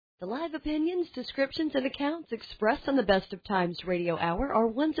The live opinions, descriptions, and accounts expressed on the Best of Times radio hour are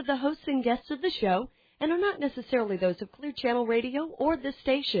ones of the hosts and guests of the show and are not necessarily those of Clear Channel Radio or this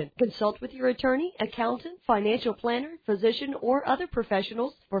station. Consult with your attorney, accountant, financial planner, physician, or other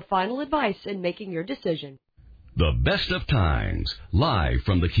professionals for final advice in making your decision. The Best of Times, live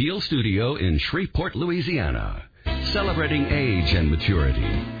from the Keel Studio in Shreveport, Louisiana. Celebrating age and maturity,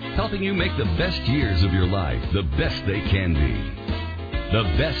 helping you make the best years of your life the best they can be. The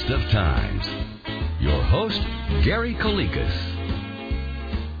Best of Times. Your host, Gary Calligas.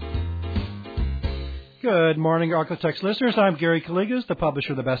 Good morning, Arklatex listeners. I'm Gary Calligas, the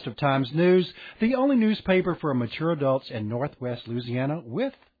publisher of the Best of Times News, the only newspaper for mature adults in Northwest Louisiana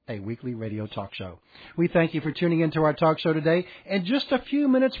with a weekly radio talk show. We thank you for tuning into our talk show today. In just a few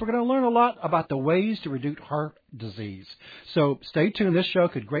minutes, we're going to learn a lot about the ways to reduce heart disease. So stay tuned. This show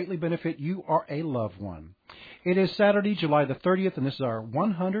could greatly benefit you or a loved one. It is Saturday, July the 30th, and this is our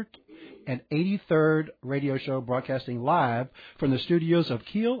 183rd radio show broadcasting live from the studios of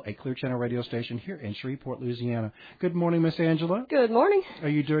Keel, a Clear Channel radio station here in Shreveport, Louisiana. Good morning, Miss Angela. Good morning. Are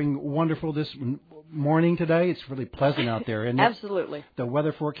you doing wonderful this morning today? It's really pleasant out there, isn't it? Absolutely. The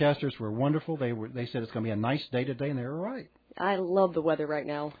weather forecasters were wonderful. They said it's going to be a nice day today, and they were right. I love the weather right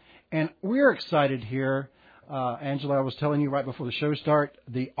now. And we're excited here. Angela, I was telling you right before the show start,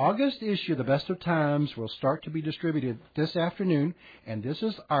 the August issue, The Best of Times, will start to be distributed this afternoon, and this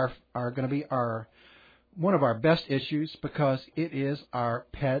is our going to be one of our best issues because it is our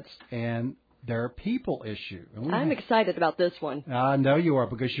pets and their people issue. I'm excited about this one. I know you are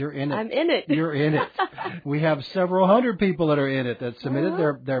because you're in it. I'm in it. You're in it. We have several hundred people that are in it that submitted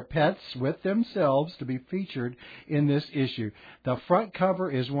their pets with themselves to be featured in this issue. The front cover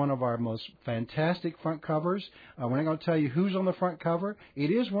is one of our most fantastic front covers. We're not going to tell you who's on the front cover.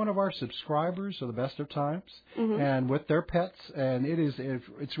 It is one of our subscribers of the Best of Times and with their pets, and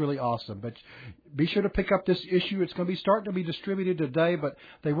it's really awesome. But be sure to pick up this issue. It's going to be starting to be distributed today, but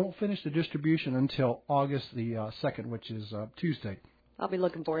they won't finish the distribution until August the 2nd, which is Tuesday. I'll be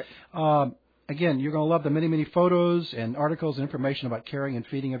looking for it. Again, you're going to love the many, many photos and articles and information about caring and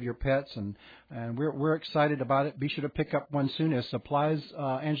feeding of your pets, and we're excited about it. Be sure to pick up one soon as supplies,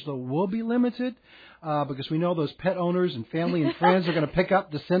 Angela, will be limited because we know those pet owners and family and friends are going to pick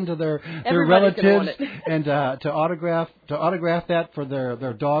up to send to their relatives and to autograph that for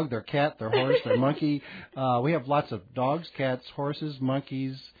their dog, their cat, their horse, their monkey. We have lots of dogs, cats, horses,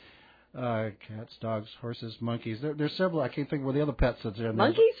 monkeys. Cats, dogs, horses, monkeys. There's several. I can't think of what the other pets that's there.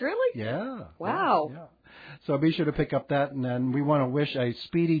 Monkeys, really? Yeah. Wow. Yeah. So be sure to pick up that. And then we want to wish a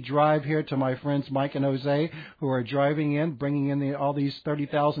speedy drive here to my friends Mike and Jose who are driving in, bringing in all these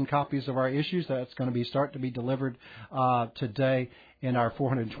 30,000 copies of our issues. That's going to start to be delivered today in our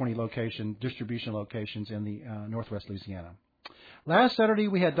 420 distribution locations in the Northwest Louisiana. Last Saturday,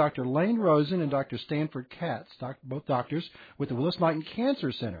 we had Dr. Lane Rosen and Dr. Stanford Katz, both doctors, with the Willis-Knighton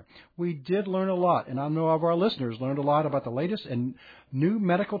Cancer Center. We did learn a lot, and I know of our listeners learned a lot about the latest and new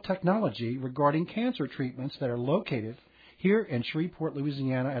medical technology regarding cancer treatments that are located here in Shreveport,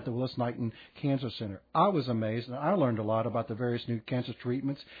 Louisiana at the Willis-Knighton Cancer Center. I was amazed, and I learned a lot about the various new cancer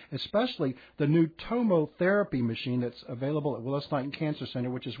treatments, especially the new tomotherapy machine that's available at Willis-Knighton Cancer Center,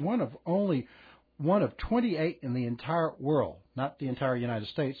 which is one of 28 in the entire world, not the entire United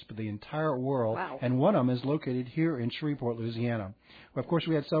States, but the entire world. Wow. And one of them is located here in Shreveport, Louisiana. Well, of course,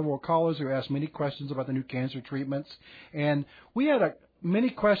 we had several callers who asked many questions about the new cancer treatments, and we had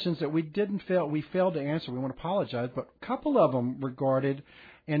many questions that we failed to answer. We want to apologize, but a couple of them regarded,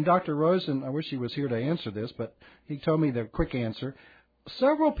 and Dr. Rosen, I wish he was here to answer this, but he told me the quick answer.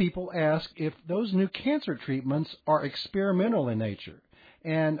 Several people asked if those new cancer treatments are experimental in nature.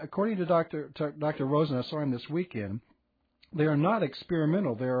 And according to Dr. Rosen, I saw him this weekend, they are not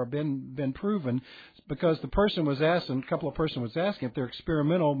experimental. They are been proven because the person was asking, a couple of persons was asking if they're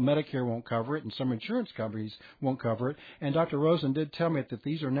experimental, Medicare won't cover it, and some insurance companies won't cover it. And Dr. Rosen did tell me that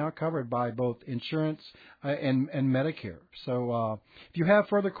these are now covered by both insurance and Medicare. So if you have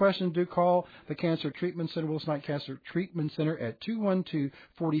further questions, do call the Cancer Treatment Center, Willis-Knighton Cancer Treatment Center at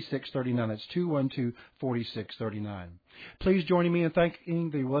 212-4639. That's 212-4639. Please join me in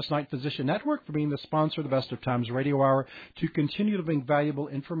thanking the Willis-Knighton Physician Network for being the sponsor of the Best of Times Radio Hour to continue to bring valuable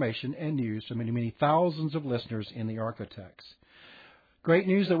information and news to many, many thousands of listeners in the Arklatex. Great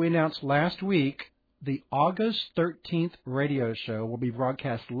news that we announced last week. The August 13th radio show will be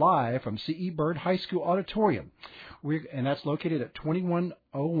broadcast live from C.E. Byrd High School Auditorium, and that's located at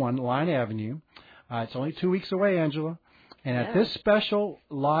 2101 Line Avenue. It's only 2 weeks away, Angela. And at this special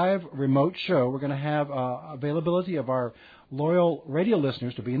live remote show, we're going to have availability of our loyal radio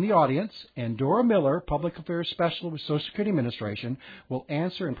listeners to be in the audience, and Dora Miller, Public Affairs Specialist with Social Security Administration, will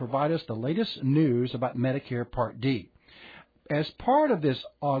answer and provide us the latest news about Medicare Part D. As part of this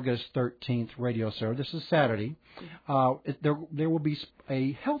August 13th radio service, this is Saturday, there will be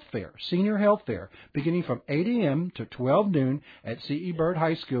a health fair, senior health fair, beginning from 8 a.m. to 12 noon at C.E. Byrd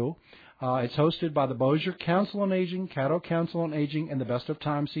High School. It's hosted by the Bossier Council on Aging, Caddo Council on Aging, and the Best of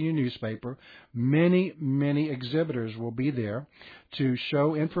Times Senior Newspaper. Many, many exhibitors will be there to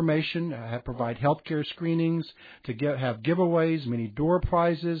show information, provide healthcare screenings, to have giveaways, many door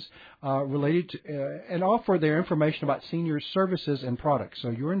prizes related to, and offer their information about senior services and products.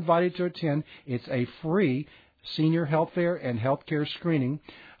 So you're invited to attend. It's a free senior health fair and healthcare screening.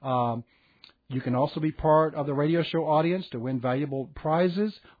 You can also be part of the radio show audience to win valuable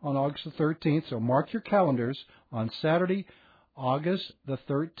prizes on August the 13th. So mark your calendars on Saturday, August the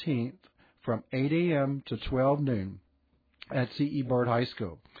 13th from 8 a.m. to 12 noon at C.E. Byrd High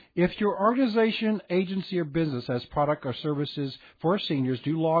School. If your organization, agency, or business has product or services for seniors,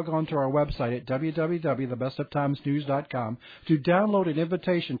 do log on to our website at www.thebestoftimesnews.com to download an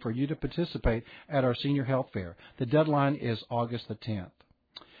invitation for you to participate at our senior health fair. The deadline is August the 10th.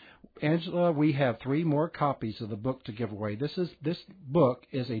 Angela, we have 3 more copies of the book to give away. This book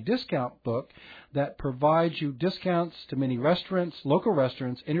is a discount book that provides you discounts to many restaurants, local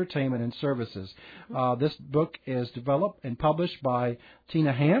restaurants, entertainment, and services. This book is developed and published by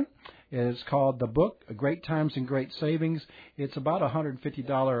Tina Han. It is called The Book, Great Times and Great Savings. It's about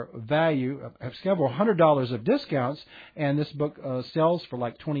 $150 value, several $100 of discounts, and this book sells for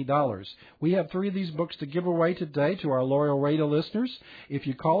like $20. We have 3 of these books to give away today to our loyal radio listeners. If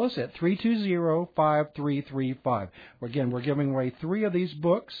you call us at 320-5335. Again, we're giving away 3 of these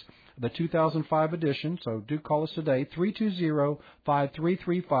books, the 2005 edition, so do call us today,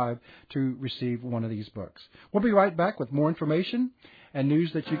 320-5335, to receive one of these books. We'll be right back with more information and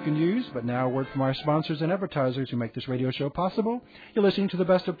news that you can use. But now a word from our sponsors and advertisers who make this radio show possible. You're listening to the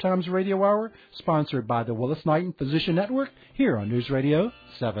Best of Times Radio Hour, sponsored by the Willis Knighton Physician Network, here on News Radio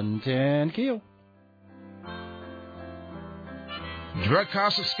 710 Keel. Drug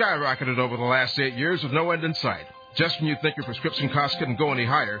costs have skyrocketed over the last 8 years with no end in sight. Just when you think your prescription costs couldn't go any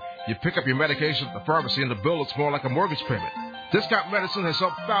higher, you pick up your medication at the pharmacy and the bill looks more like a mortgage payment. Discount Medicine has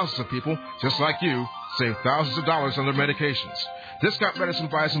helped thousands of people, just like you, save thousands of dollars on their medications. Discount Medicine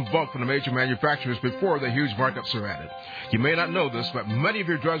buys in bulk from the major manufacturers before the huge markups are added. You may not know this, but many of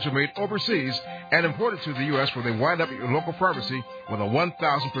your drugs are made overseas and imported to the U.S. where they wind up at your local pharmacy with a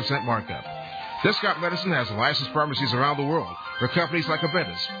 1,000% markup. Discount Medicine has licensed pharmacies around the world where companies like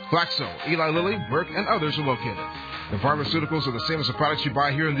Aventis, Glaxo, Eli Lilly, Merck, and others are located. The pharmaceuticals are the same as the products you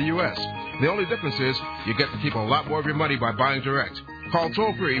buy here in the U.S. The only difference is you get to keep a lot more of your money by buying direct. Call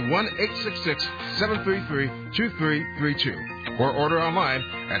toll-free 1-866-733-2332 or order online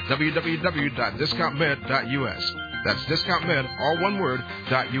at www.discountmed.us. That's discountmed, all one word,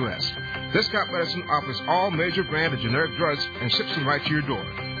 .us. Discount Medicine offers all major brand and generic drugs and ships them right to your door.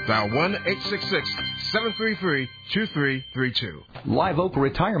 Dial 1-866-733-2332. Live Oak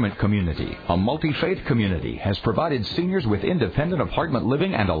Retirement Community, a multi-faith community, has provided seniors with independent apartment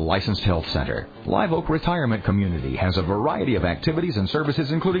living and a licensed health center. Live Oak Retirement Community has a variety of activities and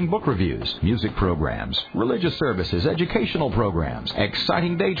services including book reviews, music programs, religious services, educational programs,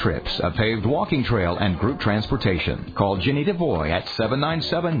 exciting day trips, a paved walking trail, and group transportation. Call Ginny DeVoy at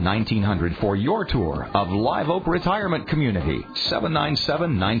 797-1900 for your tour of Live Oak Retirement Community.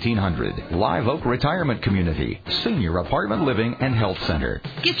 797-1900. Live Oak Retirement Community, Senior Apartment Living and Health Center.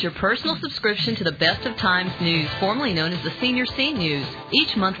 Get your personal subscription to the Best of Times News, formerly known as the Senior Scene News.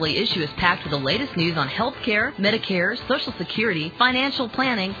 Each monthly issue is packed with the latest news on health care, Medicare, Social Security, financial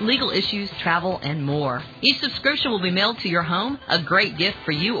planning, legal issues, travel, and more. Each subscription will be mailed to your home, a great gift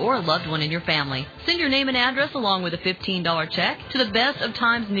for you or a loved one in your family. Send your name and address along with a $15 check to the Best of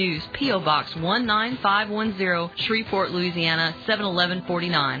Times News, P.O. Box 19510, Shreveport, Louisiana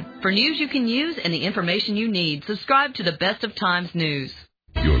 71149. For news you can use and the information you need, subscribe to the Best of Times News.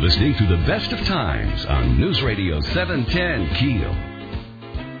 You're listening to the Best of Times on News Radio 710 Keel.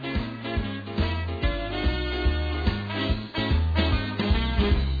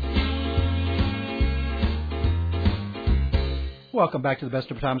 Welcome back to the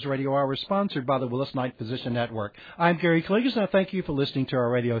Best of Times Radio Hour, sponsored by the Willis Knight Physician Network. I'm Gary Clegas, and I thank you for listening to our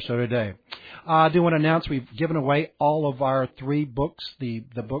radio show today. I do want to announce we've given away all of our 3 books, the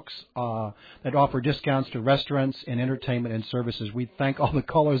books that offer discounts to restaurants and entertainment and services. We thank all the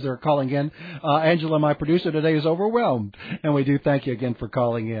callers that are calling in. Angela, my producer today, is overwhelmed, and we do thank you again for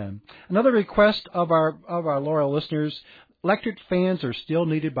calling in. Another request of our loyal listeners, Electric fans are still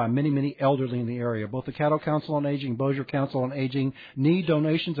needed by many, many elderly in the area. Both the Caddo Council on Aging and Bossier Council on Aging need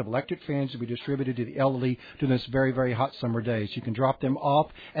donations of electric fans to be distributed to the elderly during this very, very hot summer days. You can drop them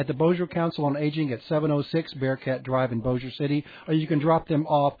off at the Bossier Council on Aging at 706 Bearcat Drive in Bossier City, or you can drop them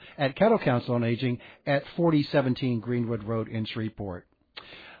off at Caddo Council on Aging at 4017 Greenwood Road in Shreveport.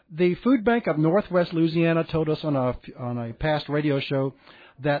 The Food Bank of Northwest Louisiana told us on a past radio show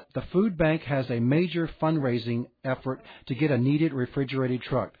that the food bank has a major fundraising effort to get a needed refrigerated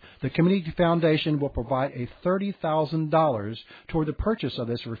truck. The Community Foundation will provide a $30,000 toward the purchase of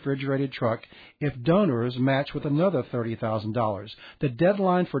this refrigerated truck if donors match with another $30,000. The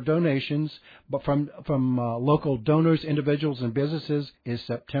deadline for donations from local donors, individuals, and businesses is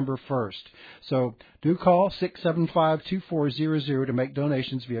September 1st. So do call 675-2400 to make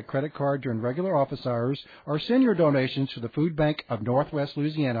donations via credit card during regular office hours, or send your donations to the Food Bank of Northwest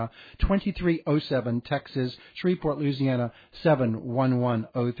Louisiana, 2307 Texas, Shreveport, Louisiana,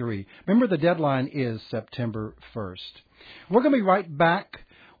 71103. Remember, the deadline is September 1st. We're going to be right back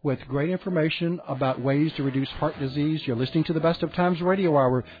with great information about ways to reduce heart disease. You're listening to the Best of Times Radio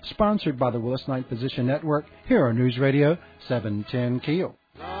Hour, sponsored by the Willis Knight Physician Network, here on News Radio 710 Keel.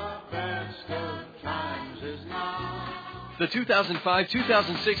 The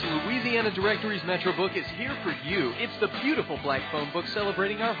 2005-2006 Louisiana Directories Metro Book is here for you. It's the beautiful black phone book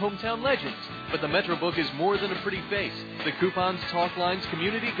celebrating our hometown legends. But the Metro Book is more than a pretty face. The coupons, talk lines,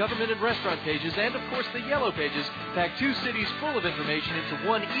 community, government, and restaurant pages, and of course the yellow pages, pack 2 cities full of information into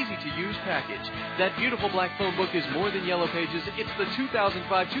one easy-to-use package. That beautiful black phone book is more than yellow pages. It's the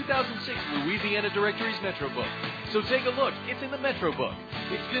 2005-2006 Louisiana Directories Metro Book. So take a look. It's in the Metro Book.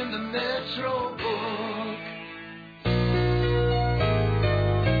 It's in the Metro Book.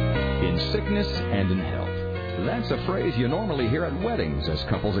 In sickness and in health. That's a phrase you normally hear at weddings as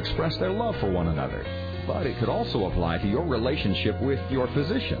couples express their love for one another. But it could also apply to your relationship with your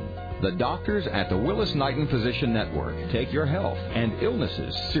physician. The doctors at the Willis Knighton Physician Network take your health and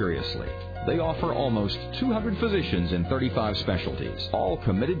illnesses seriously. They offer almost 200 physicians in 35 specialties, all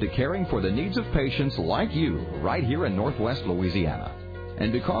committed to caring for the needs of patients like you right here in Northwest Louisiana.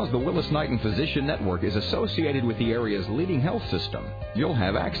 And because the Willis Knighton Physician Network is associated with the area's leading health system, you'll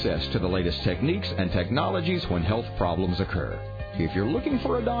have access to the latest techniques and technologies when health problems occur. If you're looking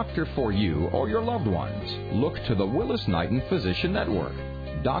for a doctor for you or your loved ones, look to the Willis Knighton Physician Network.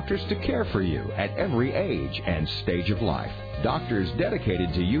 Doctors to care for you at every age and stage of life. Doctors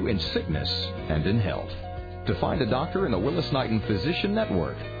dedicated to you in sickness and in health. To find a doctor in the Willis Knighton Physician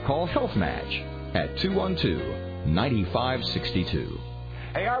Network, call Health Match at 212-9562.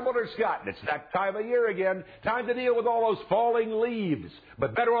 Hey, I'm Willard Scott, and it's that time of year again. Time to deal with all those falling leaves.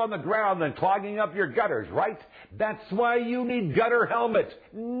 But better on the ground than clogging up your gutters, right? That's why you need Gutter Helmet.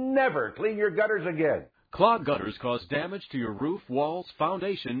 Never clean your gutters again. Clogged gutters cause damage to your roof, walls,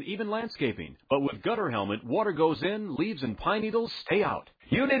 foundation, even landscaping. But with Gutter Helmet, water goes in, leaves and pine needles stay out.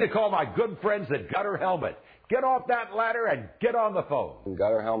 You need to call my good friends at Gutter Helmet. Get off that ladder and get on the phone.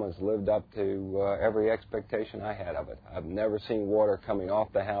 Gutter Helmet's lived up to every expectation I had of it. I've never seen water coming off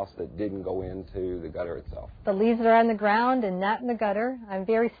the house that didn't go into the gutter itself. The leaves are on the ground and not in the gutter. I'm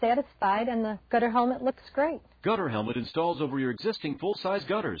very satisfied, and the Gutter Helmet looks great. Gutter Helmet installs over your existing full-size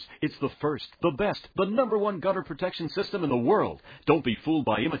gutters. It's the first, the best, the #1 gutter protection system in the world. Don't be fooled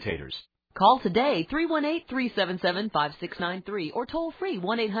by imitators. Call today, 318-377-5693, or toll free,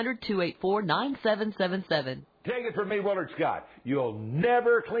 1-800-284-9777. Take it from me, Willard Scott. You'll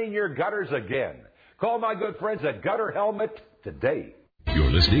never clean your gutters again. Call my good friends at Gutter Helmet today.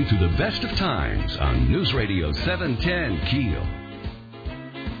 You're listening to the Best of Times on News Radio 710 Keel.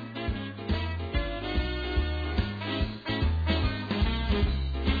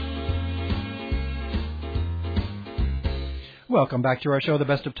 Welcome back to our show, The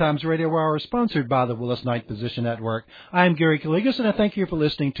Best of Times Radio Hour, sponsored by the Willis Knight Physician Network. I'm Gary Calligas, and I thank you for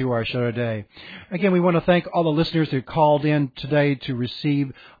listening to our show today. Again, we want to thank all the listeners who called in today to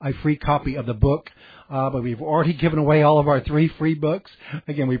receive a free copy of the book. But we've already given away all of our 3 free books.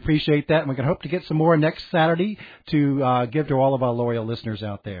 Again, we appreciate that, and we can hope to get some more next Saturday to give to all of our loyal listeners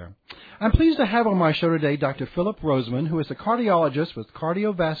out there. I'm pleased to have on my show today Dr. Philip Roseman, who is a cardiologist with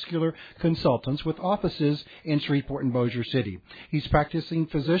Cardiovascular Consultants with offices in Shreveport and Bossier City. He's practicing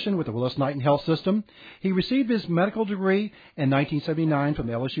physician with the Willis Knighton Health System. He received his medical degree in 1979 from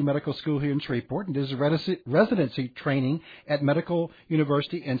the LSU Medical School here in Shreveport and did his residency training at Medical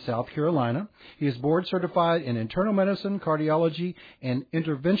University in South Carolina. He is board board-certified in internal medicine, cardiology, and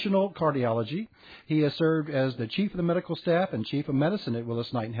interventional cardiology. He has served as the chief of the medical staff and chief of medicine at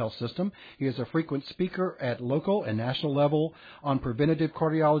Willis-Knighton Health System. He is a frequent speaker at local and national level on preventative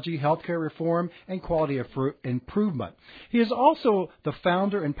cardiology, healthcare reform, and quality improvement. He is also the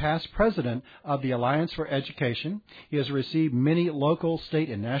founder and past president of the Alliance for Education. He has received many local, state,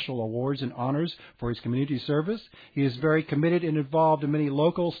 and national awards and honors for his community service. He is very committed and involved in many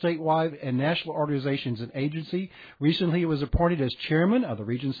local, statewide, and national organizations and agencies. Recently, he was appointed as chairman of the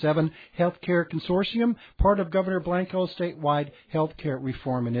Region 7 Healthcare Consortium, part of Governor Blanco's statewide healthcare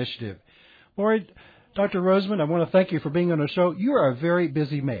reform initiative. Lloyd, Dr. Roseman, I want to thank you for being on the show. You are a very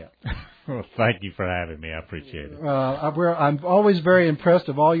busy man. Well, thank you for having me. I appreciate it. I'm always very impressed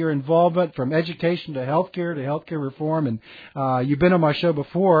of all your involvement, from education to healthcare reform. And you've been on my show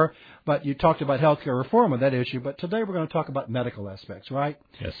before, but you talked about healthcare reform on that issue. But today we're going to talk about medical aspects, right?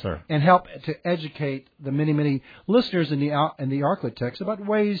 Yes, sir. And help to educate the many, many listeners in the Arklatex about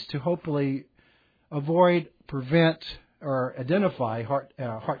ways to hopefully avoid, prevent, or identify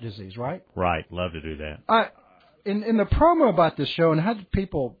heart disease, right? Right. Love to do that. In the promo about this show, and how did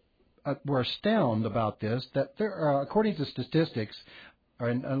people were astounded about this, that there are, according to statistics,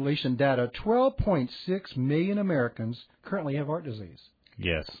 and at in data, 12.6 million Americans currently have heart disease.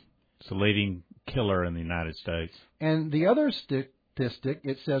 Yes. It's the leading killer in the United States. And the other statistic,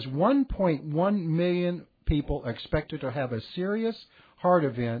 it says 1.1 million people are expected to have a serious heart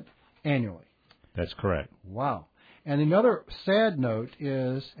event annually. That's correct. Wow. And another sad note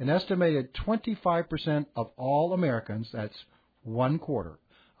is an estimated 25% of all Americans, that's 1/4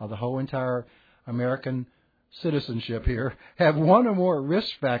 of the whole entire American citizenship here, have one or more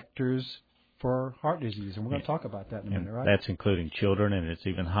risk factors for heart disease. And we're going to talk about that in a minute, right? That's including children, and it's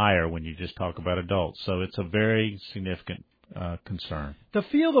even higher when you just talk about adults. So it's a very significant concern. The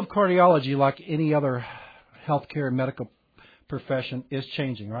field of cardiology, like any other healthcare and medical profession, is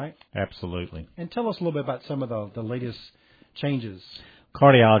changing, right? Absolutely. And tell us a little bit about some of the latest changes.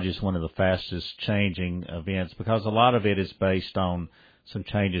 Cardiology is one of the fastest changing events because a lot of it is based on some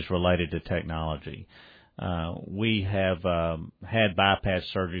changes related to technology. We have had bypass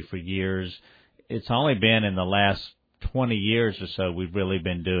surgery for years. It's only been in the last 20 years or so we've really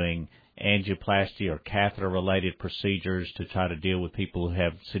been doing angioplasty or catheter-related procedures to try to deal with people who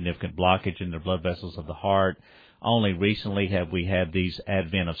have significant blockage in their blood vessels of the heart. Only recently have we had these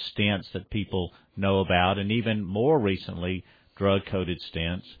advent of stents that people know about, and even more recently, drug-coated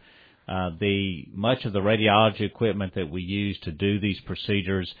stents. Much of the radiology equipment that we use to do these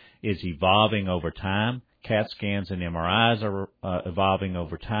procedures is evolving over time. CAT scans and MRIs are evolving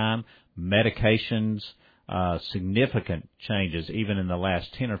over time. Medications, significant changes even in the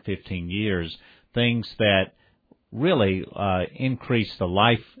last 10 or 15 years, things that really increase the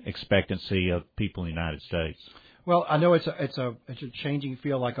life expectancy of people in the United States. Well, I know it's a changing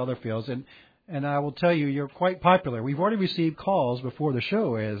field like other fields, and I will tell you, you're quite popular. We've already received calls before the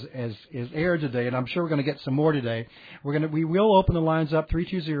show is aired today, and I'm sure we're going to get some more today. We will open the lines up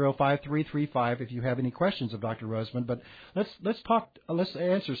 320-5335 if you have any questions of Dr. Roseman. But let's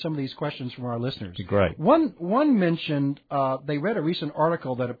answer some of these questions from our listeners. Great. One mentioned they read a recent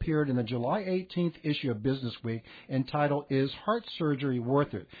article that appeared in the July 18th issue of Business Week entitled "Is Heart Surgery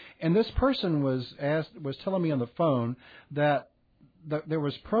Worth It?" And this person was telling me on the phone that there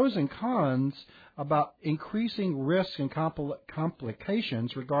was pros and cons about increasing risks and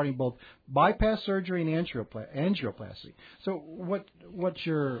complications regarding both bypass surgery and angioplasty. So what's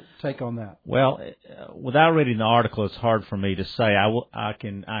your take on that? Well, without reading the article, it's hard for me to say. I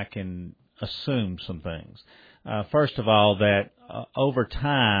can assume some things. First of all, that over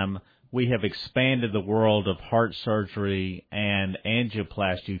time we have expanded the world of heart surgery and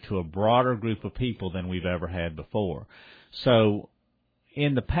angioplasty to a broader group of people than we've ever had before. So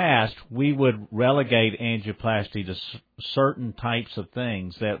in the past, we would relegate angioplasty to certain types of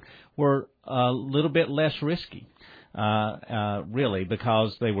things that were a little bit less risky, really,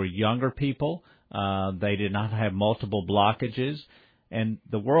 because they were younger people. They did not have multiple blockages. And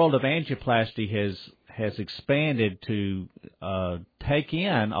the world of angioplasty has expanded to take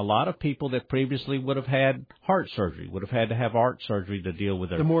in a lot of people that previously would have had heart surgery, would have had to have heart surgery to deal with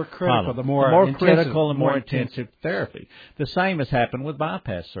their the more critical, problem. the more critical and more intensive therapy. The same has happened with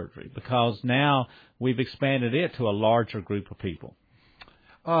bypass surgery because now we've expanded it to a larger group of people.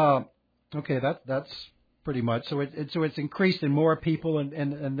 Okay, that's pretty much so. It's increased in more people,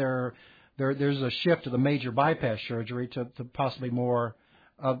 and there's a shift to the major bypass surgery to possibly more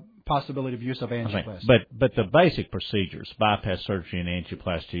possibility of use of angioplasty. But the basic procedures, bypass surgery and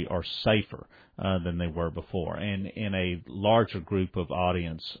angioplasty, are safer than they were before, and in a larger group of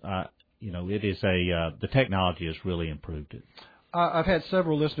audience. it is the technology has really improved it. I've had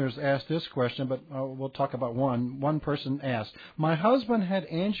several listeners ask this question, but we'll talk about one. One person asked, my husband had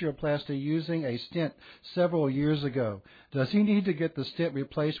angioplasty using a stent several years ago. Does he need to get the stent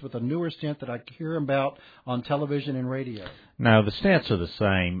replaced with a newer stent that I hear about on television and radio? No, the stents are the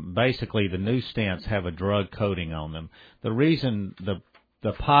same. Basically, the new stents have a drug coating on them. The reason,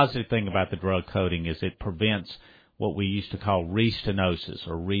 the positive thing about the drug coating is it prevents what we used to call restenosis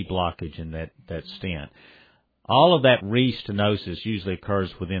or reblockage in that stent. All of that restenosis usually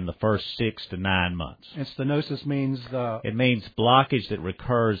occurs within the first 6 to 9 months. And stenosis means It means blockage that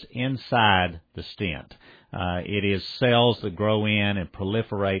recurs inside the stent. It is cells that grow in and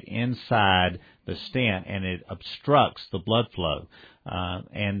proliferate inside the stent, and it obstructs the blood flow.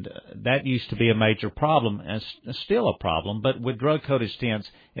 And that used to be a major problem, and still a problem, but with drug-coated stents,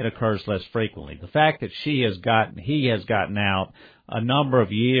 it occurs less frequently. The fact that he has gotten out a number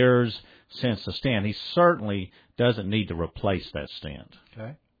of years since the stent, he certainly doesn't need to replace that stent.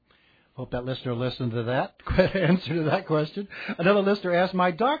 Okay. Hope that listener listened to that answer to that question. Another listener asked,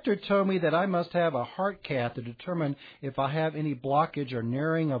 my doctor told me that I must have a heart cath to determine if I have any blockage or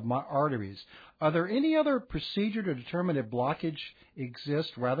narrowing of my arteries. Are there any other procedure to determine if blockage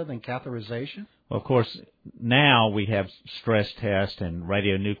exists rather than catheterization? Well, of course, now we have stress tests and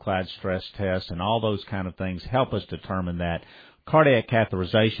radionuclide stress tests, and all those kind of things help us determine that. Cardiac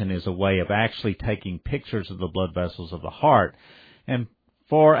catheterization is a way of actually taking pictures of the blood vessels of the heart, and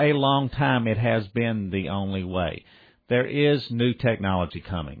for a long time it has been the only way. There is new technology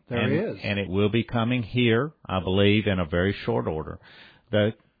coming. And it will be coming here, I believe, in a very short order.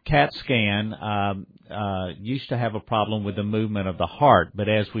 The CAT scan used to have a problem with the movement of the heart, but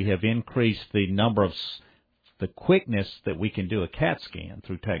as we have increased the number of the quickness that we can do a CAT scan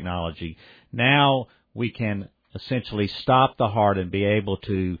through technology, now we can essentially stop the heart and be able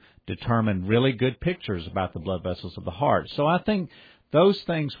to determine really good pictures about the blood vessels of the heart. So I think those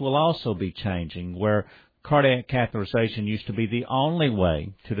things will also be changing, where cardiac catheterization used to be the only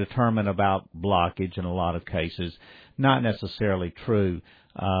way to determine about blockage in a lot of cases. Not necessarily true,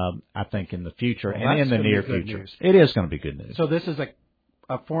 I think, in the future and in the near future. News. It is going to be good news. So this is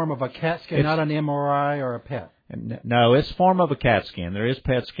a form of a CAT scan, not an MRI or a PET? No, it's a form of a CAT scan. There is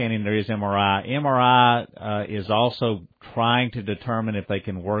PET scanning, there is MRI. MRI is also trying to determine if they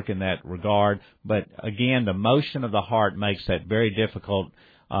can work in that regard. But, again, the motion of the heart makes that very difficult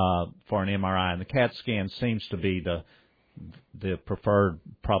for an MRI. And the CAT scan seems to be the preferred,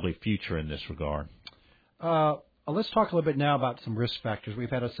 probably, future in this regard. Let's talk a little bit now about some risk factors. We've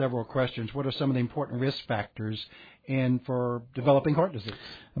had several questions. What are some of the important risk factors for developing heart disease?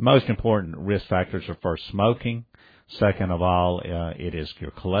 The most important risk factors are first smoking. Second of all, it is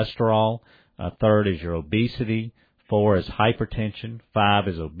your cholesterol. Third is your obesity. 4 is hypertension. 5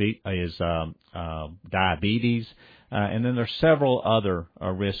 is diabetes. And then there's several other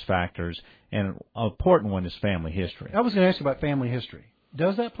risk factors. And an important one is family history. I was going to ask you about family history.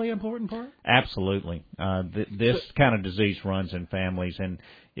 Does that play an important part? Absolutely. This kind of disease runs in families, and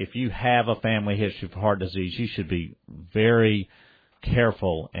if you have a family history of heart disease, you should be very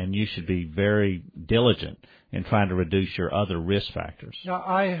careful and you should be very diligent in trying to reduce your other risk factors. Now,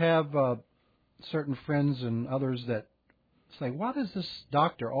 I have certain friends and others that say, why does this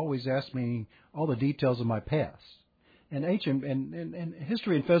doctor always ask me all the details of my past? And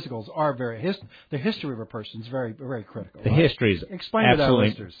history and physicals are the history of a person is very, very critical. The right? history is explain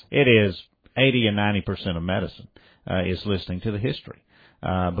absolutely, to our listeners. It is 80 and 90% of medicine is listening to the history,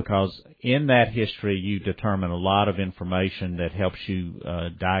 because in that history you determine a lot of information that helps you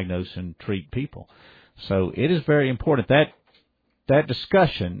diagnose and treat people. So it is very important. That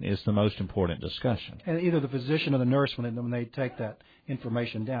discussion is the most important discussion. And either the physician or the nurse, when they take that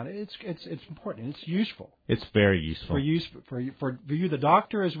information down, it's important. It's useful. It's very useful for you, the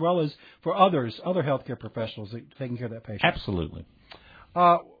doctor, as well as for other healthcare professionals taking care of that patient. Absolutely.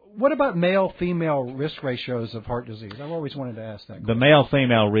 What about male-female risk ratios of heart disease? I've always wanted to ask that question. The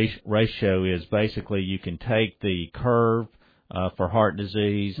male-female ratio is basically you can take the curve for heart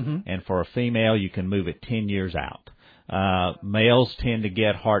disease, and for a female you can move it 10 years out. Males tend to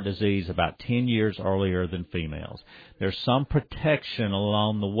get heart disease about 10 years earlier than females. There's some protection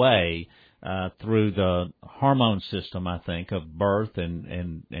along the way through the hormone system, I think, of birth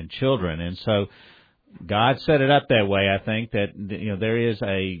and children. And so God set it up that way. I think that there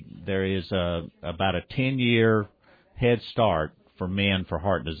is about a 10-year head start for men for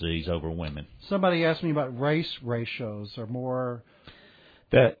heart disease over women. Somebody asked me about race ratios, or more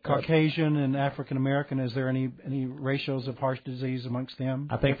Caucasian and African American. Is there any ratios of heart disease amongst them?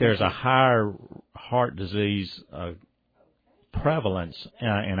 I think there's a higher heart disease prevalence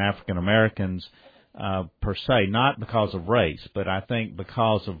in African Americans per se, not because of race, but I think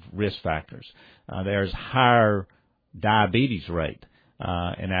because of risk factors. There's higher diabetes rate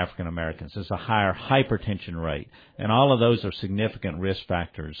in African Americans. There's a higher hypertension rate, and all of those are significant risk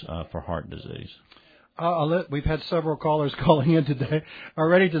factors for heart disease. We've had several callers calling in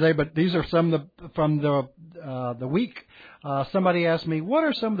already today, but these are some from the week. Somebody asked me, what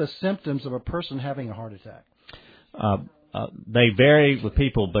are some of the symptoms of a person having a heart attack? They vary with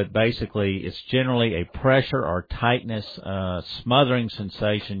people, but basically it's generally a pressure or tightness, smothering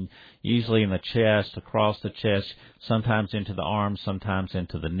sensation, usually in the chest, across the chest, sometimes into the arms, sometimes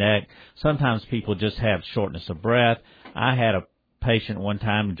into the neck. Sometimes people just have shortness of breath. I had a patient one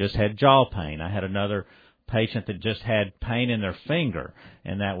time who just had jaw pain. I had another patient that just had pain in their finger,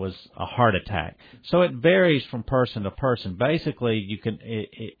 and that was a heart attack. So it varies from person to person. Basically, you can,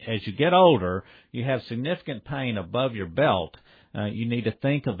 as you get older, you have significant pain above your belt. You need to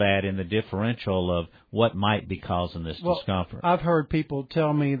think of that in the differential of what might be causing this discomfort. I've heard people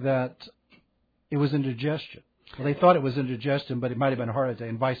tell me that it was indigestion. Well, they thought it was indigestion, but it might have been a heart attack,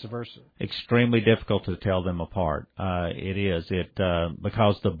 and vice versa. Extremely difficult to tell them apart. It is.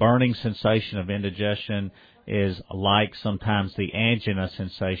 Because the burning sensation of indigestion is like sometimes the angina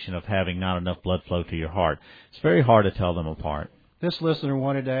sensation of having not enough blood flow to your heart. It's very hard to tell them apart. This listener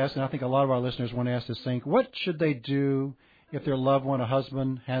wanted to ask, and I think a lot of our listeners want to ask this thing, what should they do if their loved one, a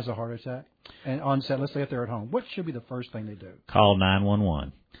husband, has a heart attack? And on set, let's say if they're at home, what should be the first thing they do? Call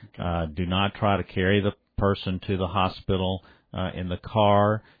 911. Okay. Do not try to carry the person to the hospital in the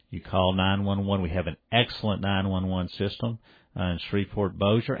car. You call 911. We have an excellent 911 system in Shreveport,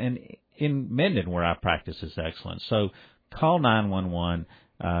 Bossier, and in Minden, where I practice, is excellent. So call 911,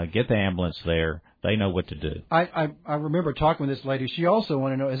 get the ambulance there. They know what to do. I remember talking with this lady. She also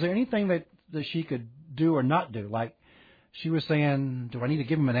wanted to know, is there anything that she could do or not do? Like she was saying, do I need to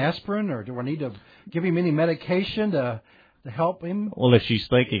give him an aspirin, or do I need to give him any medication to help him? Well, if she's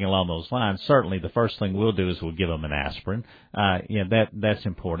thinking along those lines, certainly the first thing we'll do is we'll give them an aspirin. That's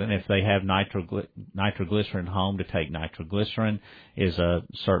important. If they have nitroglycerin at home, to take nitroglycerin is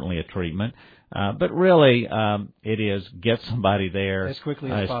certainly a treatment. But really, it is get somebody there as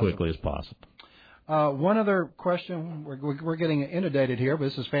quickly as possible. One other question. We're getting inundated here, but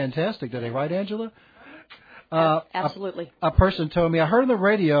this is fantastic today, right, Angela? Absolutely. A person told me, I heard on the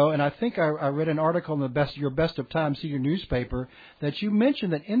radio, and I think I read an article in your Best of Times senior newspaper, that you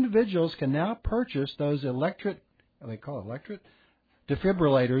mentioned that individuals can now purchase those electric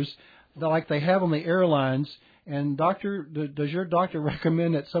defibrillators like they have on the airlines. And does your doctor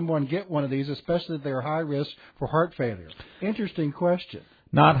recommend that someone get one of these, especially if they're high risk for heart failure? Interesting question.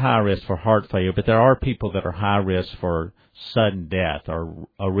 Not high risk for heart failure, but there are people that are high risk for sudden death or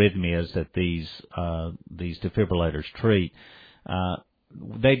arrhythmias that these defibrillators treat.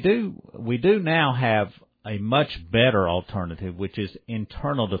 We do now have a much better alternative, which is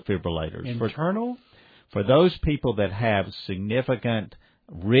internal defibrillators. Internal? For those people that have significant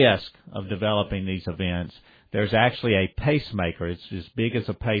risk of developing these events, there's actually a pacemaker. It's as big as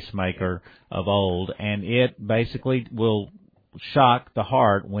a pacemaker of old, and it basically will shock the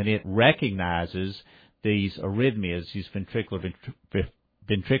heart when it recognizes these arrhythmias, these ventricular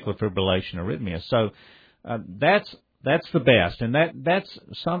fibrillation arrhythmias. So that's the best, and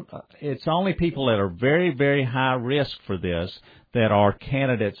it's only people that are very, very high risk for this that are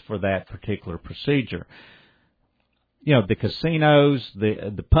candidates for that particular procedure. You know, the casinos,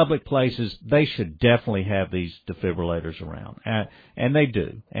 the public places, they should definitely have these defibrillators around, and they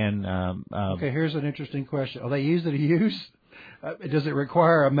do. And okay, here's an interesting question: are they easy to use? Does it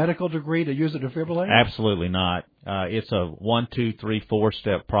require a medical degree to use a defibrillator? Absolutely not. It's a 1, 2, 3,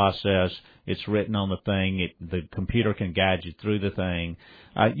 4-step process. It's written on the thing. The computer can guide you through the thing.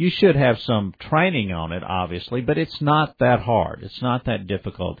 You should have some training on it, obviously, but it's not that hard. It's not that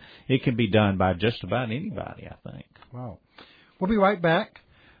difficult. It can be done by just about anybody, I think. Wow. We'll be right back.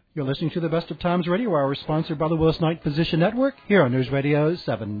 You're listening to the Best of Times Radio Hour, sponsored by the Willis Knight Physician Network, here on News Radio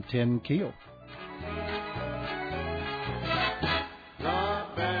 710 Keel.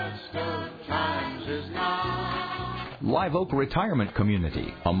 Live Oak Retirement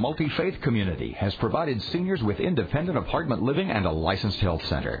Community, a multi-faith community, has provided seniors with independent apartment living and a licensed health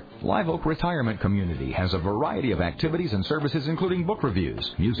center. Live Oak Retirement Community has a variety of activities and services, including book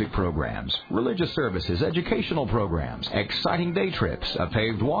reviews, music programs, religious services, educational programs, exciting day trips, a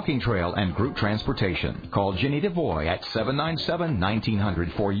paved walking trail, and group transportation. Call Ginny DeVoy at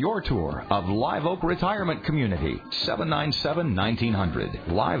 797-1900 for your tour of Live Oak Retirement Community.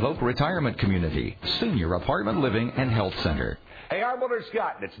 797-1900. Live Oak Retirement Community, senior apartment living and Health Center. Hey, I'm Willard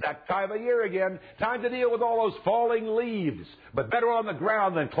Scott, and it's that time of year again. Time to deal with all those falling leaves. But better on the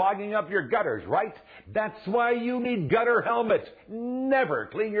ground than clogging up your gutters, right? That's why you need Gutter Helmet. Never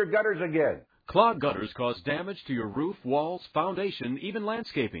clean your gutters again. Clogged gutters cause damage to your roof, walls, foundation, even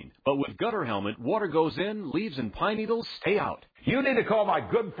landscaping. But with Gutter Helmet, water goes in, leaves and pine needles stay out. You need to call my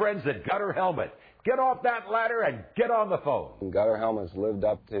good friends at Gutter Helmet. Get off that ladder and get on the phone. Gutter Helmet's lived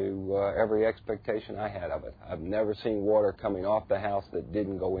up to every expectation I had of it. I've never seen water coming off the house that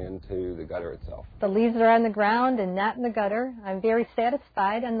didn't go into the gutter itself. The leaves are on the ground and not in the gutter. I'm very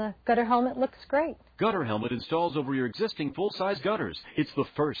satisfied, and the Gutter Helmet looks great. Gutter Helmet installs over your existing full-size gutters. It's the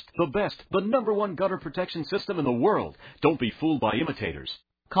first, the best, the #1 gutter protection system in the world. Don't be fooled by imitators.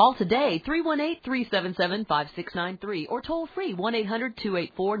 Call today, 318-377-5693, or toll free,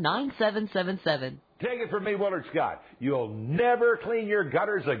 1-800-284-9777. Take it from me, Willard Scott. You'll never clean your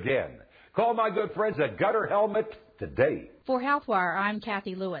gutters again. Call my good friends at Gutter Helmet today. For HealthWire, I'm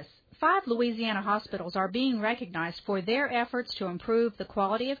Kathy Lewis. 5 Louisiana hospitals are being recognized for their efforts to improve the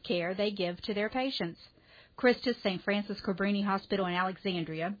quality of care they give to their patients. Christus St. Francis Cabrini Hospital in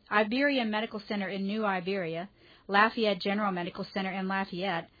Alexandria, Iberia Medical Center in New Iberia, Lafayette General Medical Center in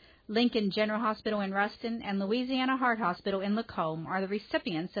Lafayette, Lincoln General Hospital in Ruston, and Louisiana Heart Hospital in Lacombe are the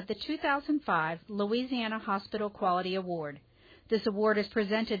recipients of the 2005 Louisiana Hospital Quality Award. This award is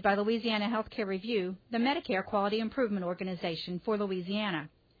presented by Louisiana Healthcare Review, the Medicare Quality Improvement Organization for Louisiana.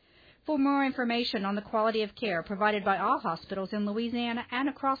 For more information on the quality of care provided by all hospitals in Louisiana and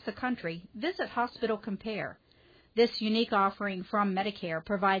across the country, visit Hospital Compare. This unique offering from Medicare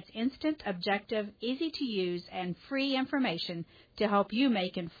provides instant, objective, easy-to-use, and free information to help you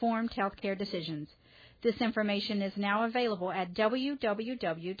make informed healthcare decisions. This information is now available at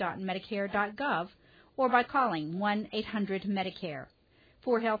www.medicare.gov or by calling 1-800-MEDICARE.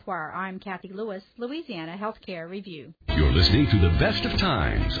 For HealthWire, I'm Kathy Lewis, Louisiana Healthcare Review. You're listening to the Best of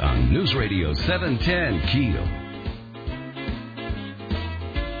Times on News Radio 710 Keel.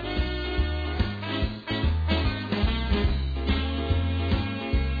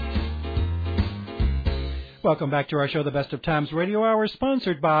 Welcome back to our show, The Best of Times Radio Hour,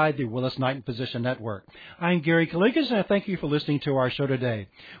 sponsored by the Willis Knighton Physician Network. I'm Gary Kalikas, and I thank you for listening to our show today.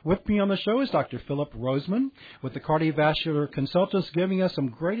 With me on the show is Dr. Philip Roseman with the Cardiovascular Consultants, giving us some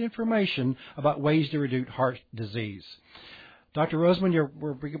great information about ways to reduce heart disease. Dr. Roseman,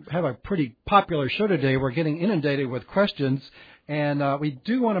 we have a pretty popular show today. We're getting inundated with questions, and we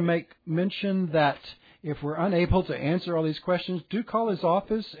do want to make mention that if we're unable to answer all these questions, do call his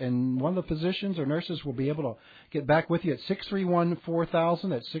office, and one of the physicians or nurses will be able to get back with you at 631-4000,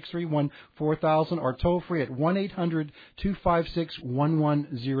 that's 631-4000, or toll free at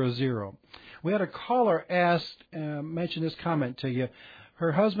 1-800-256-1100. We had a caller mention this comment to you.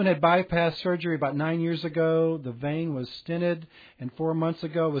 Her husband had bypass surgery about 9 years ago. The vein was stented, and 4 months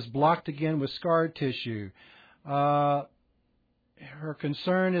ago it was blocked again with scar tissue. Her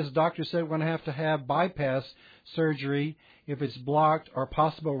concern is the doctor said we're going to have bypass surgery if it's blocked or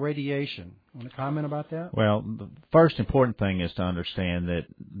possible radiation. Want to comment about that? Well, the first important thing is to understand that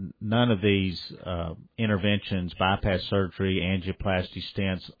none of these interventions, bypass surgery, angioplasty,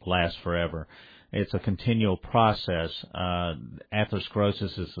 stents, last forever. It's a continual process.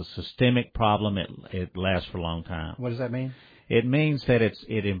 Atherosclerosis is a systemic problem. It lasts for a long time. What does that mean? It means that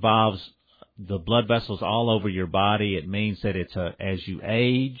it involves the blood vessels all over your body. It means that as you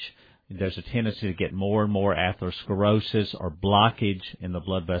age, there's a tendency to get more and more atherosclerosis or blockage in the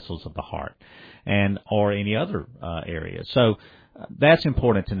blood vessels of the heart, or any other area. So that's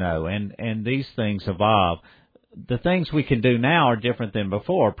important to know. And these things evolve. The things we can do now are different than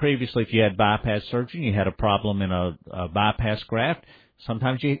before. Previously, if you had bypass surgery, you had a problem in a bypass graft.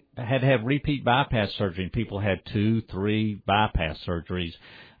 Sometimes you had to have repeat bypass surgery, and people had 2-3 bypass surgeries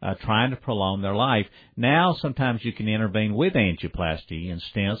trying to prolong their life. Now, sometimes you can intervene with angioplasty and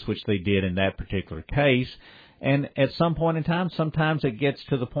stents, which they did in that particular case. And at some point in time, sometimes it gets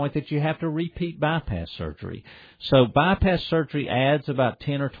to the point that you have to repeat bypass surgery. So bypass surgery adds about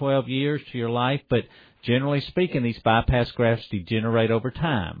 10 or 12 years to your life, but generally speaking, these bypass grafts degenerate over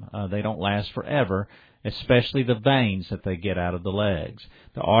time. They don't last forever, especially the veins that they get out of the legs.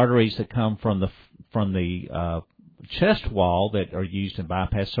 The arteries that come from the chest wall that are used in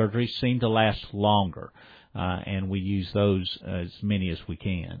bypass surgery seem to last longer, and we use those as many as we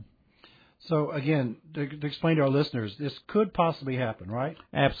can. So, again, to explain to our listeners, this could possibly happen, right?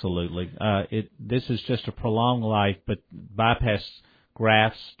 Absolutely. This is just a prolonged life, but bypass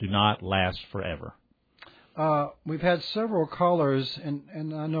grafts do not last forever. We've had several callers,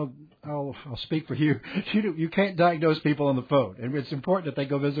 and I know I'll speak for you. You can't diagnose people on the phone, and it's important that they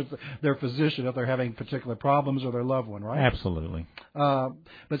go visit their physician if they're having particular problems or their loved one, right? Absolutely.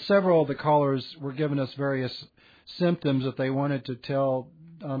 But several of the callers were giving us various symptoms that they wanted to tell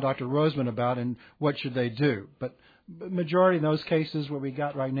Dr. Roseman about, and what should they do. But majority in those cases, what we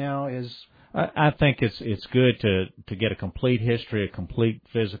got right now is. I think it's good to get a complete history, a complete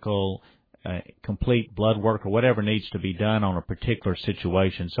physical, complete blood work, or whatever needs to be done on a particular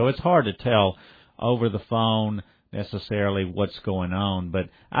situation. So it's hard to tell over the phone necessarily what's going on. But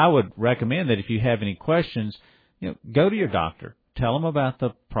I would recommend that if you have any questions, go to your doctor, tell them about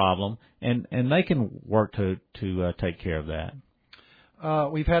the problem, and they can work to take care of that.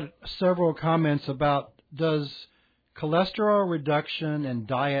 We've had several comments about, does cholesterol reduction and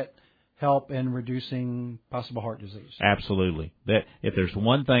diet help in reducing possible heart disease? Absolutely. That if there's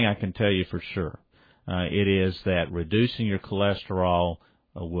one thing I can tell you for sure, it is that reducing your cholesterol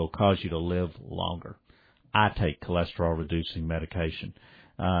will cause you to live longer. I take cholesterol-reducing medication.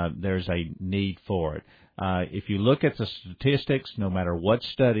 There's a need for it. If you look at the statistics, no matter what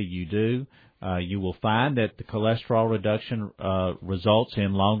study you do, you will find that the cholesterol reduction results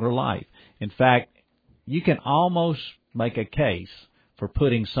in longer life. In fact, you can almost make a case for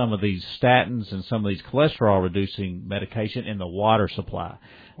putting some of these statins and some of these cholesterol-reducing medication in the water supply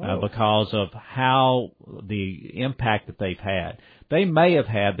because of how the impact that they've had. They may have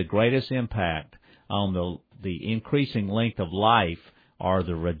had the greatest impact on the increasing length of life or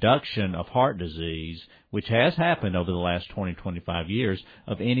the reduction of heart disease, which has happened over the last 20, 25 years,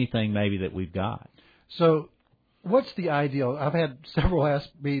 of anything maybe that we've got. So what's the ideal? I've had several ask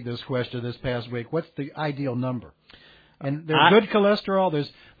me this question this past week. What's the ideal number? And there's good cholesterol.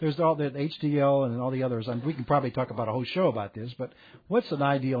 There's all the HDL and all the others. And we can probably talk about a whole show about this. But what's an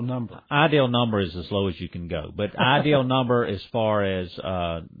ideal number? Ideal number is as low as you can go. But ideal number, as far as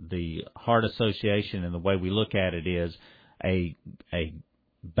the Heart Association and the way we look at it, is a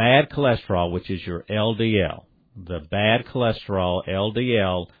bad cholesterol, which is your LDL. The bad cholesterol,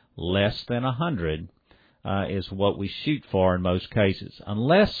 LDL, less than 100, is what we shoot for in most cases,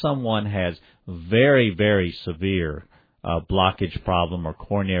 unless someone has very, very severe blockage problem or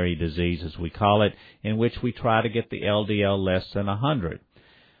coronary disease, as we call it, in which we try to get the LDL less than 100.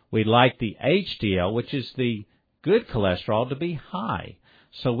 We'd like the HDL, which is the good cholesterol, to be high.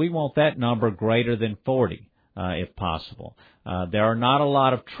 So we want that number greater than 40, if possible. There are not a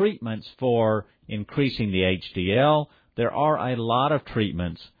lot of treatments for increasing the HDL. There are a lot of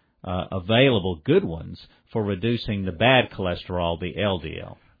treatments available, good ones, for reducing the bad cholesterol, the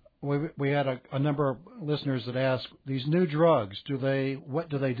LDL. We had a number of listeners that asked, these new drugs, what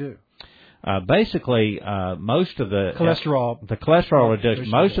do they do? Basically, most of the cholesterol reduction,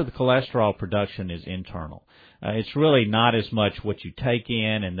 most of the cholesterol production is internal. It's really not as much what you take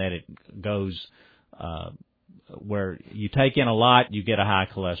in, and that it goes where you take in a lot, you get a high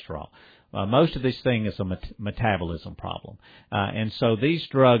cholesterol. Most of this thing is a metabolism problem. And so these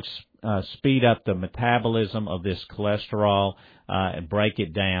drugs speed up the metabolism of this cholesterol and break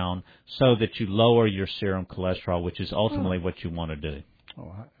it down so that you lower your serum cholesterol, which is ultimately what you want to do.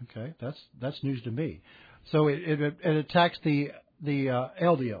 Oh, okay. That's news to me. So it attacks the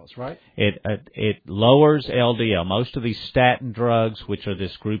LDLs, right? It lowers LDL. Most of these statin drugs, which are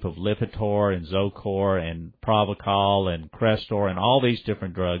this group of Lipitor and Zocor and Pravachol and Crestor and all these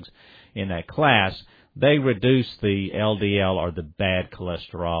different drugs in that class, they reduce the LDL or the bad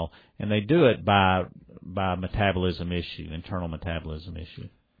cholesterol, and they do it by metabolism issue, internal metabolism issue.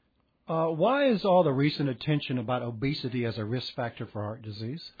 Why is all the recent attention about obesity as a risk factor for heart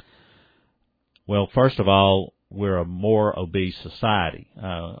disease? Well, first of all, we're a more obese society.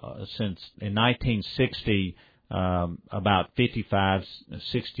 Since in 1960, about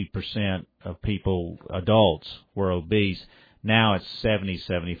 55-60% of people, adults, were obese. Now it's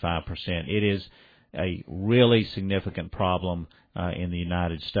 70-75%. It is a really significant problem in the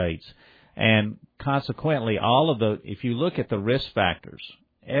United States. And consequently, if you look at the risk factors,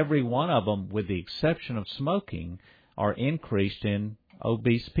 every one of them, with the exception of smoking, are increased in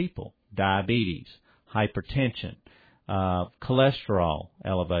obese people. Diabetes, hypertension, cholesterol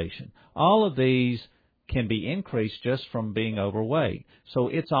elevation. All of these can be increased just from being overweight. So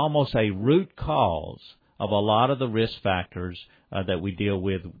it's almost a root cause of a lot of the risk factors that we deal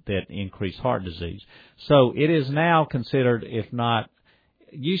with that increase heart disease. So it is now considered, if not,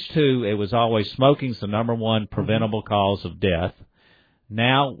 used to, it was always smoking's the number one preventable cause of death.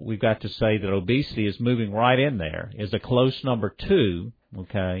 Now we've got to say that obesity is moving right in there, is a close number 2,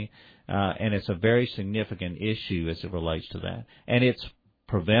 okay, and it's a very significant issue as it relates to that. And it's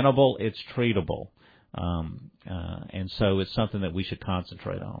preventable, it's treatable. And so it's something that we should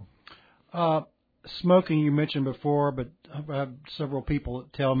concentrate on. Smoking you mentioned before, but I've had several people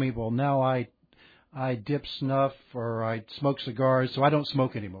tell me, well, now I dip snuff or I smoke cigars, so I don't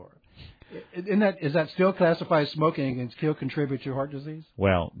smoke anymore. Is that still classified as smoking and still contribute to heart disease?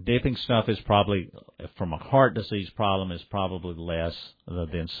 Well, dipping snuff is probably, from a heart disease problem, is probably less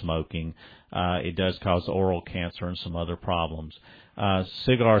than smoking. It does cause oral cancer and some other problems.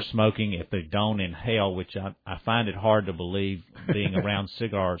 Cigar smoking, if they don't inhale, which I find it hard to believe, being around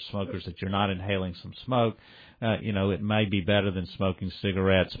cigar smokers, that you're not inhaling some smoke. It may be better than smoking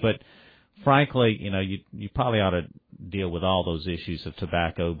cigarettes, but frankly, you probably ought to deal with all those issues of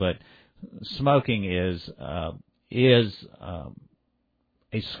tobacco. But smoking is a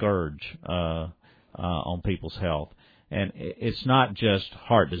scourge on people's health. And it's not just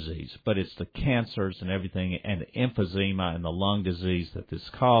heart disease, but it's the cancers and everything, and the emphysema and the lung disease that this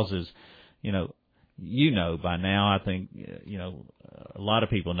causes. By now, I think, a lot of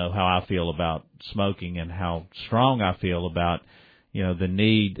people know how I feel about smoking and how strong I feel about, the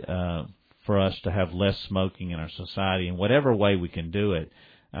need for us to have less smoking in our society. And whatever way we can do it,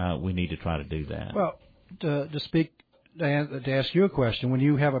 we need to try to do that. Well, to ask you a question, when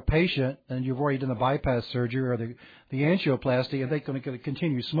you have a patient and you've already done the bypass surgery or the angioplasty, are they going to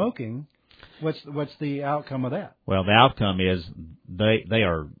continue smoking? What's the outcome of that? Well, the outcome is they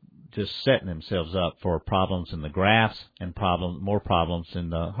are just setting themselves up for problems in the grafts and more problems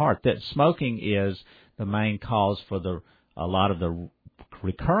in the heart. That smoking is the main cause for a lot of the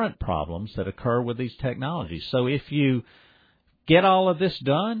recurrent problems that occur with these technologies. So if you get all of this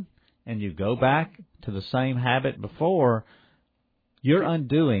done and you go back to the same habit before, you're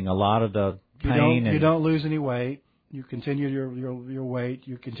undoing a lot of the pain. You don't lose any weight. You continue your weight.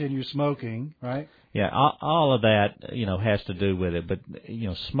 You continue smoking, right? Yeah, all of that, has to do with it. But,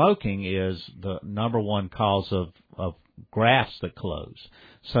 smoking is the number one cause of grafts that close.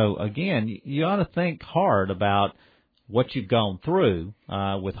 So, again, you ought to think hard about what you've gone through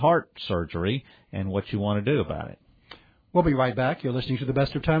with heart surgery and what you want to do about it. We'll be right back. You're listening to the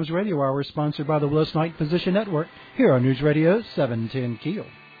Best of Times Radio Hour, sponsored by the Willis Knighton Physician Network, here on News Radio 710 Keel.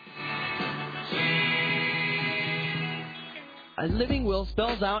 A living will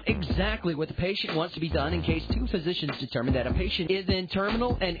spells out exactly what the patient wants to be done in case two physicians determine that a patient is in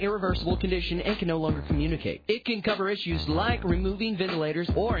terminal and irreversible condition and can no longer communicate. It can cover issues like removing ventilators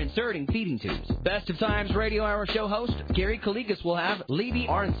or inserting feeding tubes. Best of Times Radio Hour show host Gary Kaligas will have Levy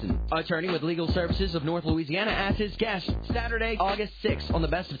Aronson, attorney with Legal Services of North Louisiana, as his guest Saturday, August 6th on the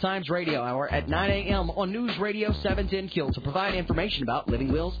Best of Times Radio Hour at 9 a.m. on News Radio 710 Keel to provide information about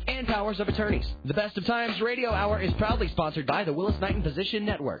living wills and powers of attorneys. The Best of Times Radio Hour is proudly sponsored by the Willis Knighton Physician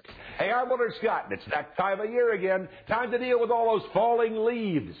Network. Hey, I'm Willard Scott, and it's that time of year again. Time to deal with all those falling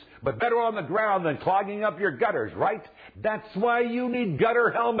leaves. But better on the ground than clogging up your gutters, right? That's why you need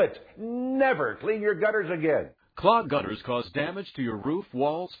Gutter Helmet. Never clean your gutters again. Clogged gutters cause damage to your roof,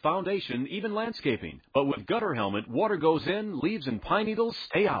 walls, foundation, even landscaping. But with Gutter Helmet, water goes in, leaves and pine needles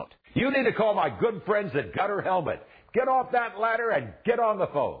stay out. You need to call my good friends at Gutter Helmet. Get off that ladder and get on the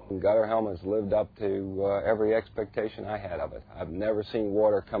phone. Gutter Helmet's lived up to every expectation I had of it. I've never seen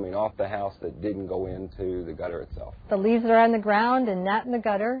water coming off the house that didn't go into the gutter itself. The leaves are on the ground and not in the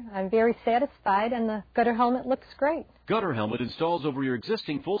gutter. I'm very satisfied, and the Gutter Helmet looks great. Gutter Helmet installs over your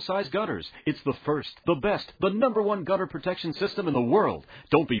existing full-size gutters. It's the first, the best, the #1 gutter protection system in the world.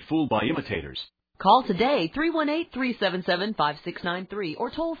 Don't be fooled by imitators. Call today, 318-377-5693, or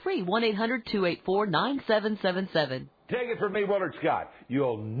toll free, 1-800-284-9777. Take it from me, Willard Scott.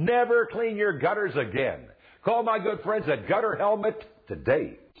 You'll never clean your gutters again. Call my good friends at Gutter Helmet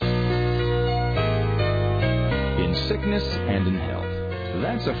today. In sickness and in health.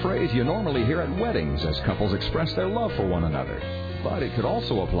 That's a phrase you normally hear at weddings as couples express their love for one another. But it could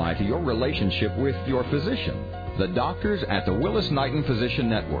also apply to your relationship with your physician. The doctors at the Willis Knighton Physician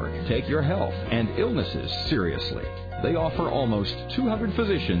Network take your health and illnesses seriously. They offer almost 200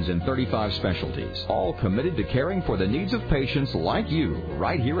 physicians in 35 specialties, all committed to caring for the needs of patients like you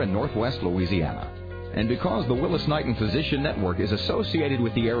right here in Northwest Louisiana. And because the Willis Knighton Physician Network is associated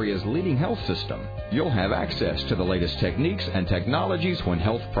with the area's leading health system, you'll have access to the latest techniques and technologies when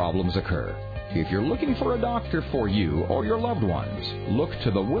health problems occur. If you're looking for a doctor for you or your loved ones, look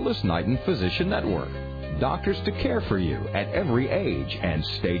to the Willis Knighton Physician Network. Doctors to care for you at every age and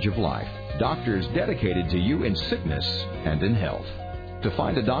stage of life. Doctors dedicated to you in sickness and in health. To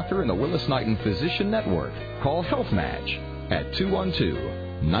find a doctor in the Willis Knighton Physician Network, call Health Match at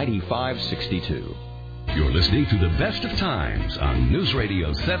 212-9562. You're listening to the Best of Times on News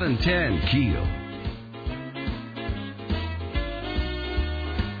Radio 710 Keel.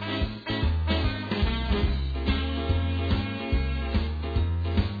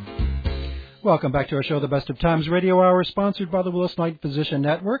 Welcome back to our show, The Best of Times Radio Hour, sponsored by the Willis Knight Physician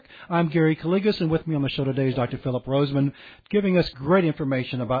Network. I'm Gary Calligas, and with me on the show today is Dr. Philip Roseman, giving us great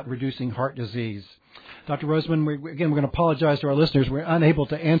information about reducing heart disease. Dr. Roseman, we're going to apologize to our listeners. We're unable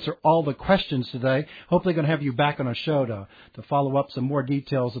to answer all the questions today. Hopefully going to have you back on our show to follow up some more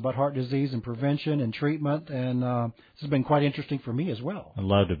details about heart disease and prevention and treatment. And this has been quite interesting for me as well. I'd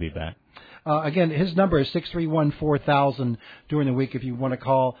love to be back. Again, his number is 631-4000 during the week if you want to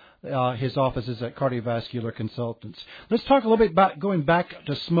call. His office is at Cardiovascular Consultants. Let's talk a little bit about going back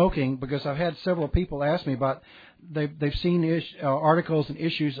to smoking, because I've had several people ask me about they've seen articles and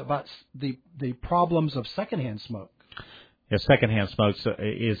issues about the problems of secondhand smoke. Yeah, secondhand smoke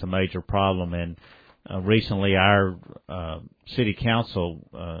is a major problem, and recently our city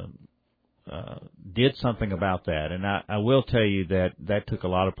council did something about that, and I will tell you that took a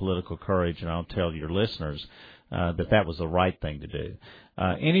lot of political courage, and I'll tell your listeners that was the right thing to do.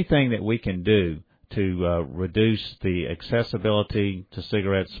 Anything that we can do to reduce the accessibility to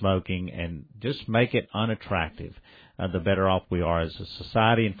cigarette smoking and just make it unattractive, the better off we are as a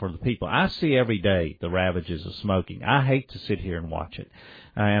society and for the people. I see every day the ravages of smoking. I hate to sit here and watch it.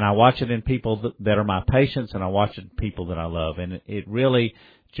 And I watch it in people that are my patients, and I watch it in people that I love. And it really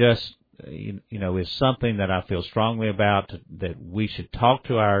just is something that I feel strongly about, that we should talk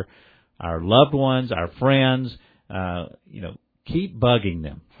to our loved ones, our friends, keep bugging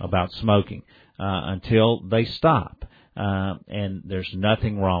them about smoking until they stop. And there's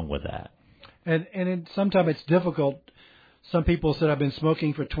nothing wrong with that. And sometimes it's difficult. Some people said, I've been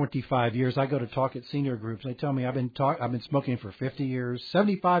smoking for 25 years. I go to talk at senior groups. They tell me I've been smoking for 50 years,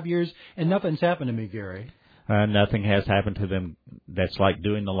 75 years, and nothing's happened to me, Gary. Nothing has happened to them. That's like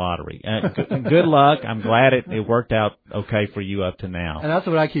doing the lottery. Good luck. I'm glad it worked out okay for you up to now. And that's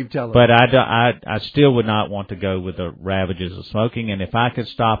what I keep telling them. But I still would not want to go with the ravages of smoking. And if I could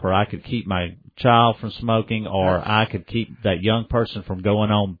stop, or I could keep my child from smoking, or I could keep that young person from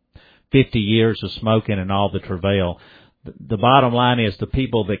going on 50 years of smoking and all the travail, the bottom line is the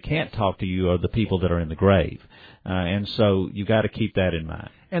people that can't talk to you are the people that are in the grave. And so you got to keep that in mind.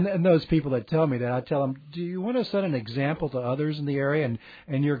 And those people that tell me that, I tell them, do you want to set an example to others in the area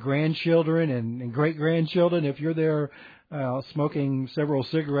and your grandchildren and great-grandchildren if you're there smoking several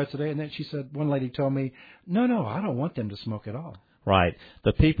cigarettes a day? And then she said, one lady told me, no, I don't want them to smoke at all. Right.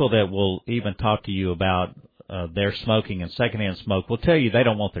 The people that will even talk to you about their smoking and secondhand smoke will tell you they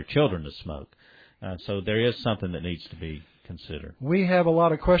don't want their children to smoke. So there is something that needs to be considered. We have a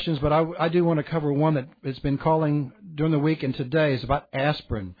lot of questions, but I do want to cover one that has been calling during the week and today is about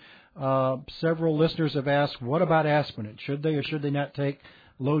aspirin. Several listeners have asked, what about aspirin? Should they or should they not take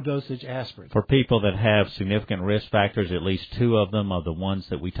low-dosage aspirin? For people that have significant risk factors, at least two of them are the ones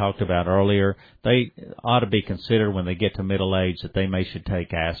that we talked about earlier, they ought to be considered when they get to middle age that they should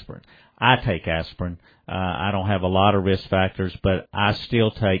take aspirin. I take aspirin. I don't have a lot of risk factors, but I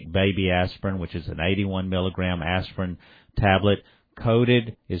still take baby aspirin, which is an 81 milligram aspirin tablet.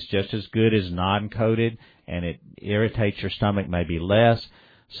 Coated is just as good as non-coated, and it irritates your stomach maybe less.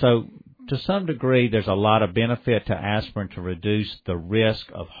 So to some degree, there's a lot of benefit to aspirin to reduce the risk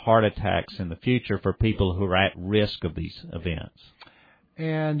of heart attacks in the future for people who are at risk of these events.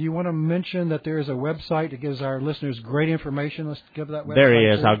 And you want to mention that there is a website that gives our listeners great information. Let's give that website.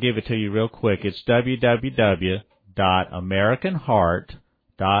 There is. I'll give it to you real quick. It's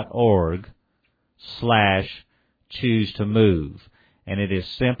www.americanheart.org/choose-to-move. And it is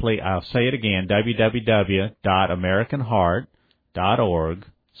simply, I'll say it again,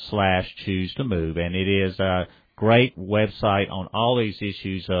 www.americanheart.org/choose-to-move. And it is a great website on all these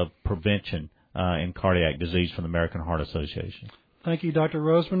issues of prevention in cardiac disease from the American Heart Association. Thank you, Dr.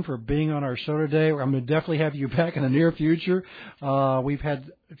 Roseman, for being on our show today. I'm going to definitely have you back in the near future. We've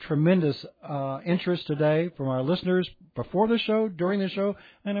had tremendous interest today from our listeners before the show, during the show,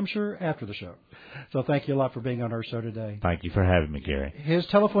 and I'm sure after the show. So thank you a lot for being on our show today. Thank you for having me, Gary. His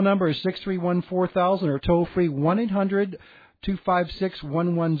telephone number is 631-4000 or toll-free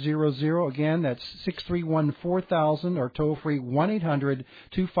 1-800-256-1100. Again, that's 631-4000 or toll-free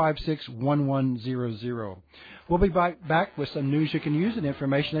 1-800-256-1100. We'll be back with some news you can use and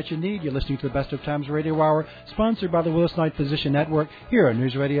information that you need. You're listening to the Best of Times Radio Hour, sponsored by the Willis Knight Physician Network here on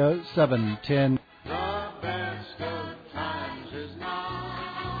News Radio 710. The best of times is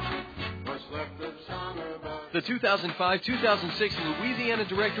now. What's left of summer, but The 2005-2006 Louisiana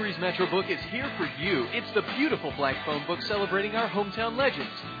Directories Metro Book is here for you. It's the beautiful black phone book celebrating our hometown legends.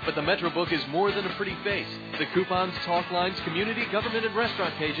 But the MetroBook is more than a pretty face. The coupons, talk lines, community, government, and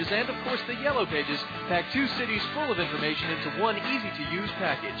restaurant pages, and of course the yellow pages, pack 2 cities full of information into one easy-to-use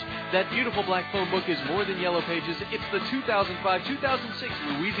package. That beautiful black phone book is more than yellow pages. It's the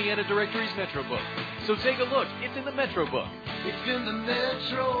 2005-2006 Louisiana Directories MetroBook. So take a look. It's in the MetroBook. It's in the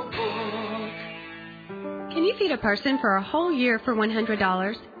MetroBook. Can you feed a person for a whole year for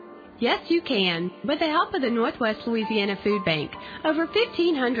 $100? Yes, you can. With the help of the Northwest Louisiana Food Bank, over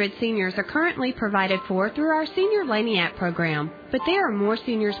 1,500 seniors are currently provided for through our Senior Laniac program, but there are more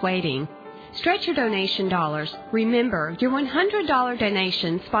seniors waiting. Stretch your donation dollars. Remember, your $100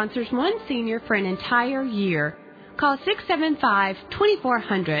 donation sponsors one senior for an entire year. Call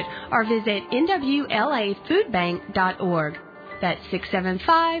 675-2400 or visit nwlafoodbank.org. That's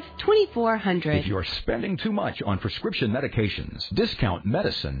 675-2400. If you're spending too much on prescription medications, Discount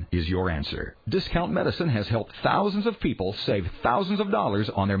Medicine is your answer. Discount Medicine has helped thousands of people save thousands of dollars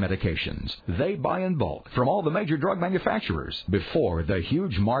on their medications. They buy in bulk from all the major drug manufacturers before the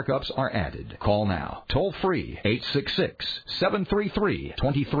huge markups are added. Call now. Toll free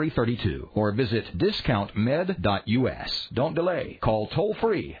 866-733-2332 or visit discountmed.us. Don't delay. Call toll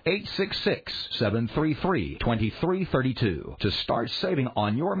free 866-733-2332 to start saving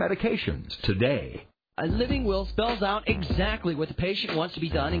on your medications today. A living will spells out exactly what the patient wants to be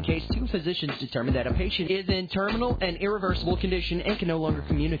done in case 2 physicians determine that a patient is in terminal and irreversible condition and can no longer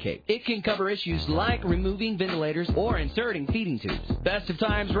communicate. It can cover issues like removing ventilators or inserting feeding tubes. Best of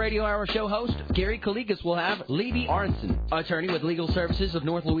Times Radio Hour show host Gary Kaligas will have Levy Aronson, attorney with Legal Services of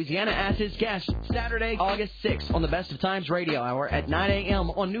North Louisiana, as his guest Saturday, August 6th on the Best of Times Radio Hour at 9 a.m.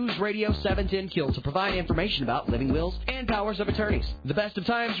 on News Radio 710 KIL to provide information about living wills and powers of attorneys. The Best of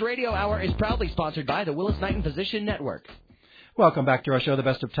Times Radio Hour is proudly sponsored by the Willis Knighton Physician Network. Welcome back to our show, The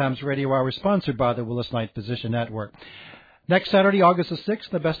Best of Times Radio Hour, sponsored by the Willis Knighton Physician Network. Next Saturday, August the 6th,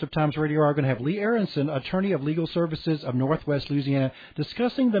 the Best of Times Radio Hour, are going to have Lee Aronson, attorney of Legal Services of Northwest Louisiana,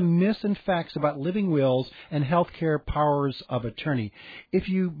 discussing the myths and facts about living wills and healthcare powers of attorney. If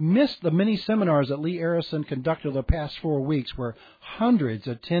you missed the many seminars that Lee Aronson conducted the past 4 weeks, where hundreds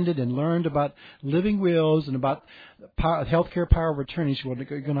attended and learned about living wills and about healthcare power of attorneys, we're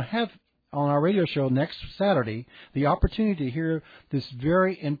going to have on our radio show next Saturday the opportunity to hear this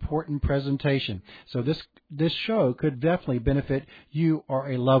very important presentation. So this show could definitely benefit you or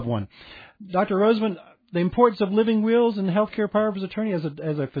a loved one. Dr. Roseman, the importance of living wills and healthcare power of attorney as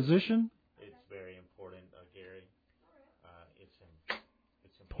a physician? It's very important, Gary.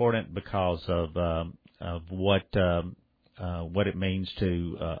 It's important because of what it means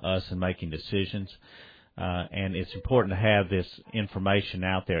to us in making decisions. And it's important to have this information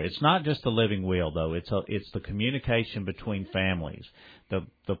out there. It's not just the living will, though. It's the communication between families. The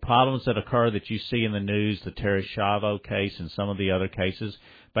problems that occur that you see in the news, the Terry Schiavo case and some of the other cases,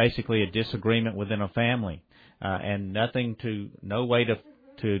 basically a disagreement within a family, and no way to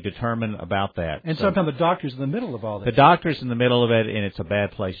determine about that. And sometimes the doctor's in the middle of all that. The doctor's in the middle of it, and it's a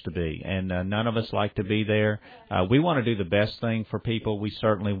bad place to be. And none of us like to be there. We want to do the best thing for people. We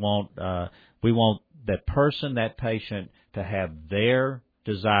certainly want that person, that patient, to have their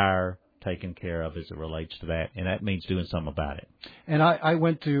desire taken care of as it relates to that, and that means doing something about it. And I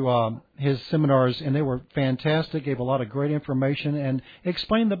went to his seminars, and they were fantastic, gave a lot of great information, and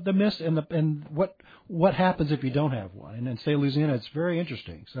explained the myths and what happens if you don't have one. And in State of Louisiana, it's very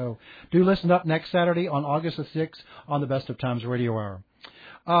interesting. So do listen up next Saturday on August the 6th on the Best of Times Radio Hour.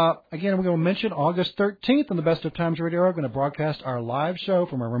 Again, we're going to mention August 13th on the Best of Times Radio Hour. We're going to broadcast our live show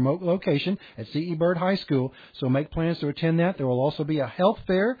from a remote location at C.E. Byrd High School, so make plans to attend that. There will also be a health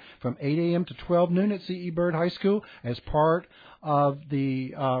fair from 8 a.m. to 12 noon at C.E. Byrd High School as part of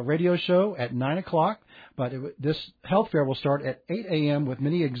the radio show at 9 o'clock. But this health fair will start at 8 a.m. with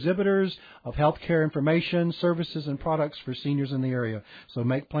many exhibitors of healthcare information, services, and products for seniors in the area. So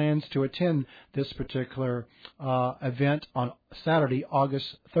make plans to attend this particular event on Saturday,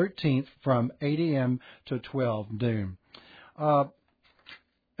 August 13th from 8 a.m. to 12 noon.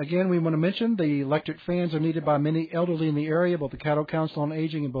 Again, we want to mention the electric fans are needed by many elderly in the area. Both the Caddo Council on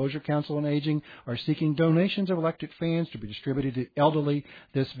Aging and Bossier Council on Aging are seeking donations of electric fans to be distributed to elderly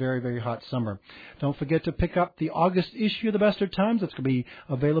this very, very hot summer. Don't forget to pick up the August issue of the Best of Times. It's going to be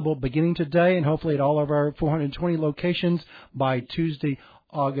available beginning today and hopefully at all of our 420 locations by Tuesday,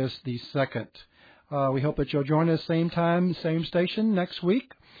 August the 2nd. We hope that you'll join us same time, same station next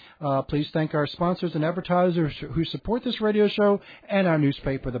week. Please thank our sponsors and advertisers who support this radio show and our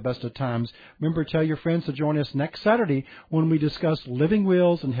newspaper, The Best of Times. Remember, tell your friends to join us next Saturday when we discuss living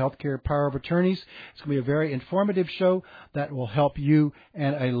wills and healthcare power of attorneys. It's going to be a very informative show that will help you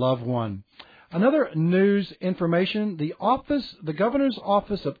and a loved one. Another news information, the Governor's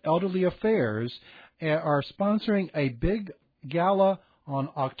Office of Elderly Affairs are sponsoring a big gala on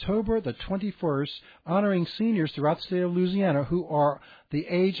October the 21st, honoring seniors throughout the state of Louisiana who are the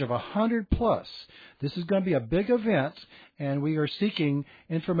age of 100 plus. This is going to be a big event, and we are seeking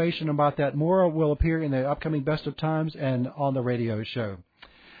information about that. More will appear in the upcoming Best of Times and on the radio show.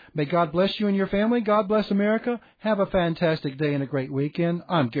 May God bless you and your family. God bless America. Have a fantastic day and a great weekend.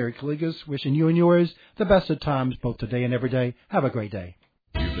 I'm Gary Calligas, wishing you and yours the best of times both today and every day. Have a great day.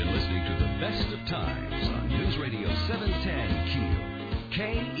 You've been listening to the Best of Times on News Radio 710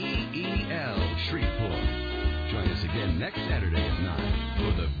 KEEL Shreveport. Join us again next Saturday at 9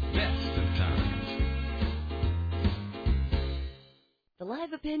 for the Best of Times. The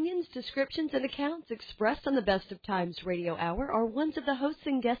live opinions, descriptions, and accounts expressed on the Best of Times radio hour are ones of the hosts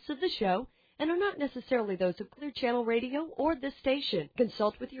and guests of the show and are not necessarily those of Clear Channel Radio or this station.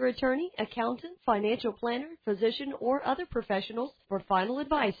 Consult with your attorney, accountant, financial planner, physician, or other professionals for final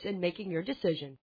advice in making your decision.